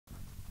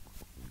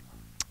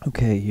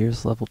Okay,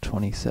 here's level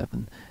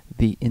 27.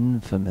 The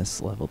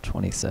infamous level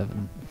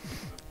 27,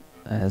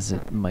 as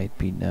it might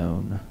be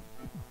known.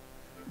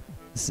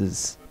 This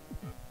is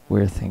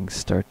where things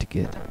start to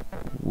get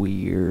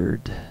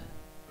weird.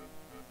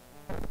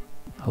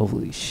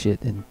 Holy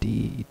shit,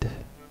 indeed.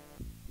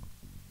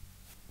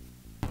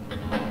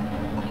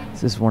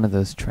 This is one of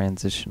those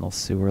transitional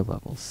sewer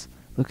levels.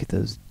 Look at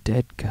those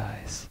dead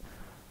guys.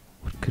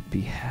 What could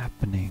be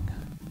happening?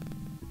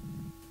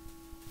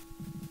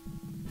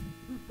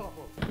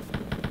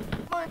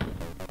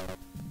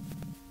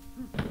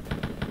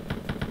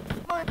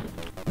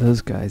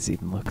 Those guys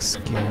even look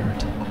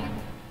scared.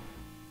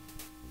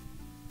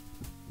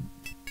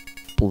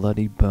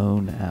 Bloody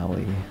Bone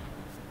Alley.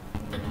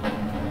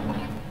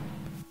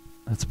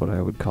 That's what I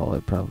would call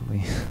it,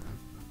 probably.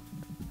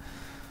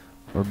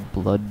 Or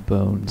Blood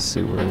Bone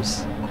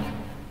Sewers.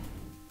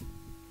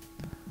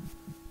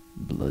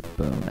 Blood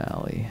Bone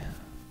Alley.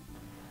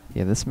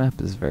 Yeah, this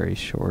map is very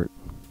short.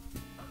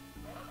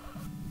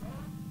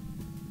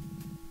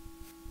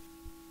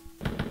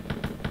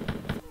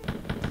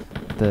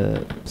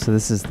 So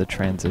this is the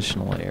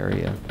transitional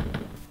area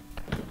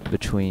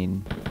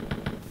between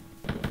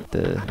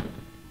the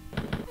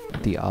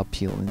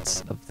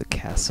opulence of the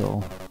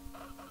castle,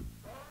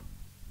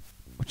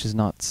 which is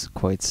not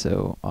quite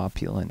so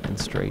opulent and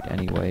straight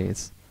anyway.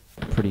 It's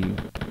pretty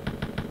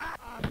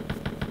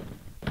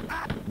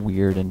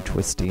weird and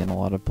twisty in a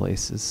lot of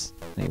places.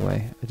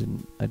 Anyway,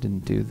 I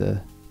didn't do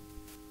that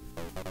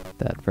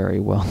very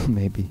well.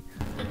 Maybe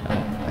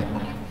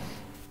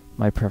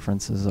my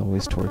preference is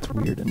always towards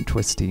weird and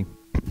twisty.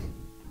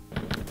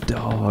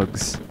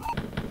 Dogs.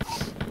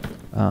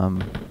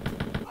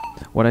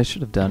 What I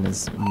should have done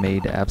is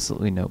made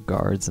absolutely no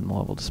guards in the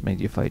level, just made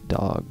you fight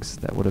dogs.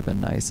 That would have been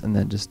nice, and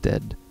then just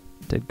dead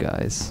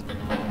guys.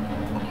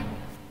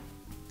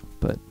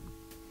 But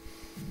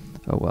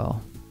oh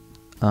well.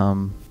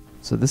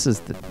 So these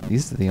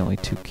are the only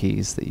two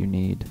keys that you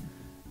need,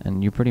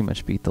 and you pretty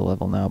much beat the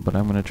level now. But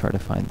I'm gonna try to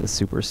find the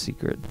super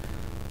secret.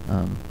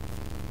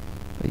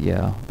 But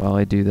yeah, while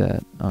I do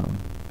that,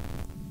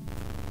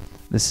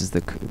 this is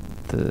the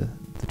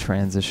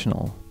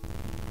transitional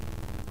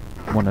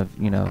one of,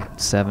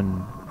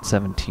 7,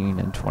 17,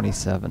 and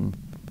 27,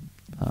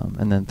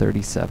 and then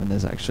 37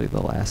 is actually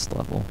the last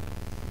level.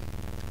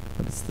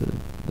 But it's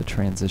the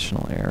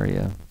transitional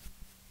area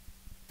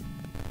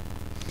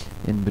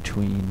in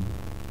between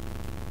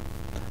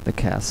the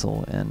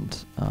castle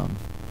and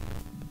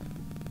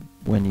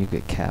when you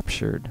get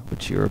captured,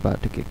 which you're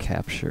about to get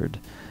captured.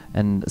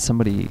 And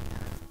somebody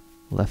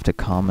left a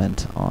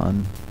comment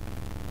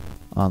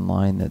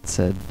online that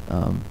said,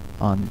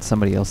 on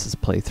somebody else's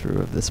playthrough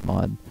of this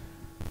mod,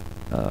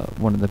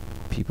 one of the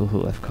people who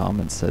left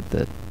comments said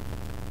that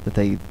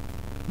they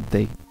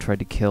tried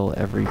to kill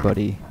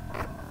everybody,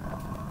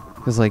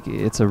 because like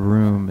it's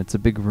a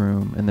big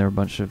room, and there are a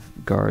bunch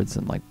of guards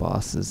and like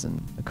bosses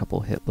and a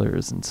couple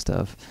Hitlers and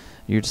stuff.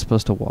 You're just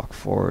supposed to walk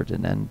forward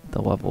and end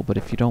the level, but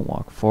if you don't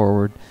walk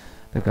forward,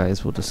 the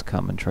guys will just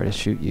come and try to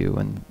shoot you,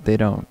 and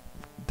the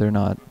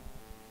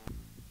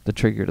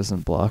trigger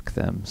doesn't block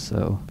them,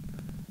 so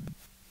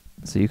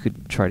you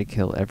could try to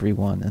kill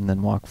everyone and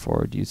then walk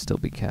forward, you'd still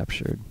be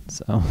captured.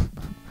 So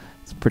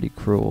it's pretty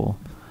cruel,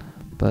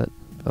 but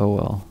oh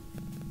well.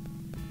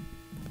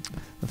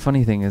 The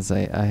funny thing is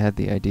I had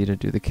the idea to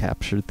do the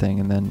captured thing,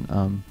 and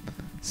then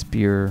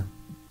Spear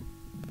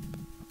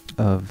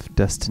of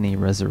Destiny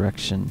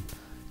Resurrection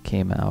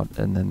came out,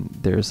 and then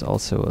there's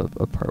also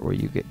a part where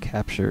you get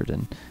captured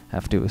and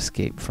have to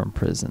escape from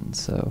prison,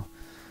 so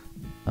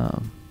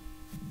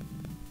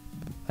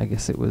I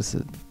guess it was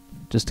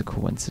just a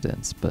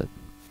coincidence, but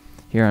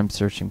here I'm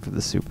searching for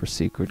the super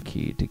secret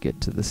key to get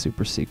to the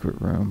super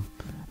secret room.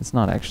 It's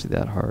not actually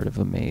that hard of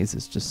a maze,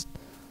 it's just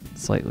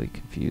slightly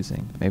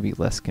confusing, maybe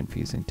less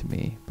confusing to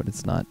me, but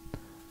it's not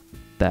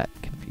that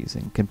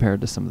confusing compared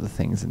to some of the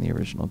things in the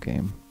original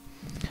game.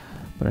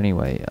 But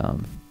anyway,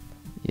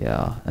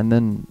 yeah, and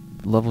then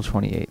level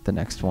 28, the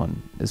next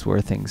one, is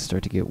where things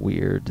start to get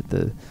weird.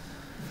 The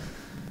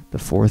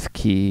fourth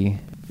key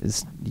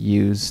is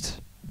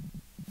used.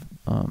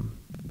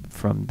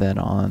 From then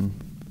on,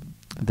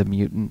 the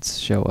mutants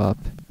show up.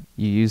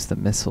 You use the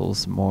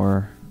missiles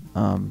more.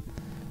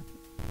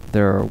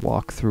 There are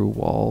walk-through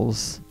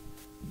walls.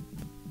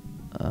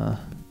 A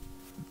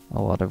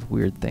lot of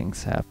weird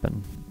things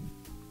happen,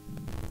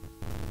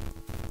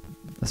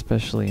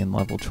 especially in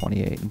level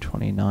 28 and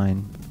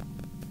 29.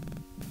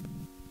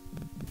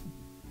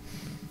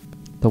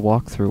 The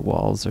walk-through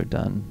walls are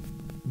done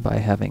by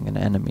having an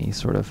enemy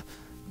sort of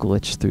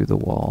glitch through the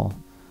wall.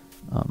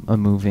 A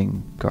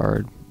moving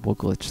guard will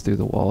glitch through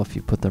the wall if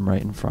you put them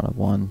right in front of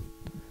one.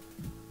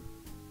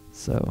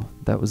 So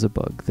that was a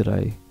bug that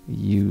I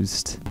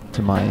used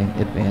to my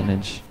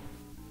advantage.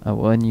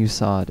 When you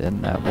saw it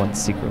in that one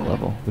secret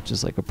level, which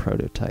is like a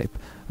prototype.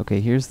 Okay,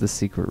 here's the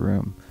secret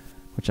room,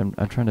 which I'm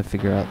trying to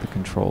figure out the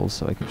controls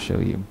so I can show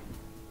you.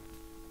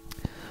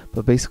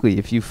 But basically,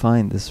 if you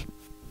find this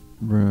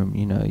room,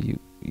 you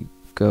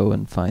go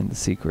and find the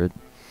secret,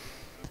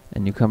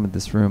 and you come to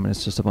this room and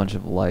it's just a bunch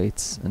of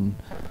lights, and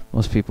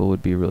most people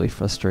would be really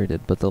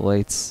frustrated, but the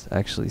lights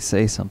actually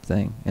say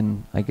something.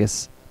 And I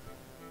guess,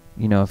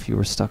 you know, if you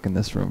were stuck in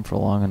this room for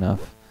long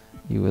enough,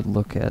 you would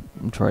look at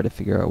and try to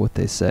figure out what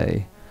they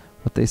say.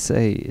 What they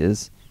say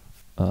is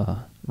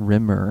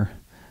Rimmer,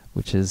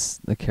 which is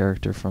the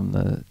character from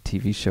the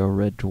TV show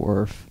Red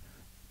Dwarf,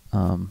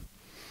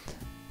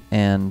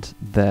 and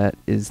that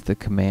is the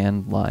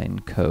command line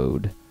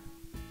code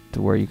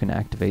to where you can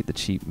activate the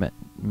cheat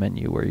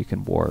menu where you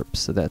can warp.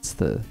 So that's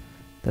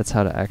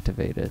how to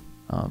activate it.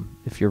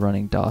 If you're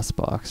running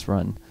DOSBox,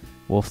 run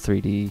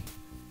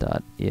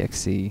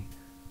wolf3d.exe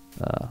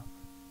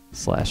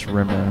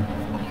 /Rimmer,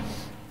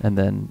 and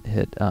then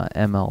hit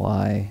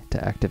MLI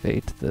to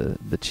activate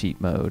the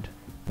cheat mode,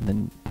 and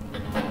then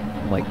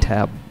like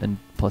tab and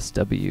plus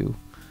W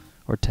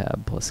or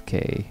tab plus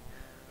K.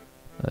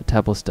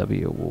 Tab plus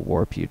W will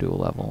warp you to a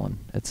level, and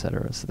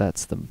etc. So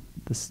that's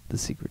the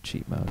secret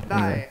cheat mode.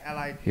 Anyway,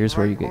 here's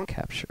where you get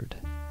captured.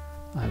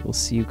 I will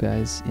see you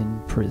guys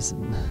in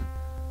prison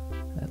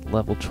at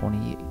level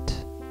 28.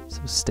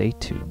 So stay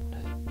tuned.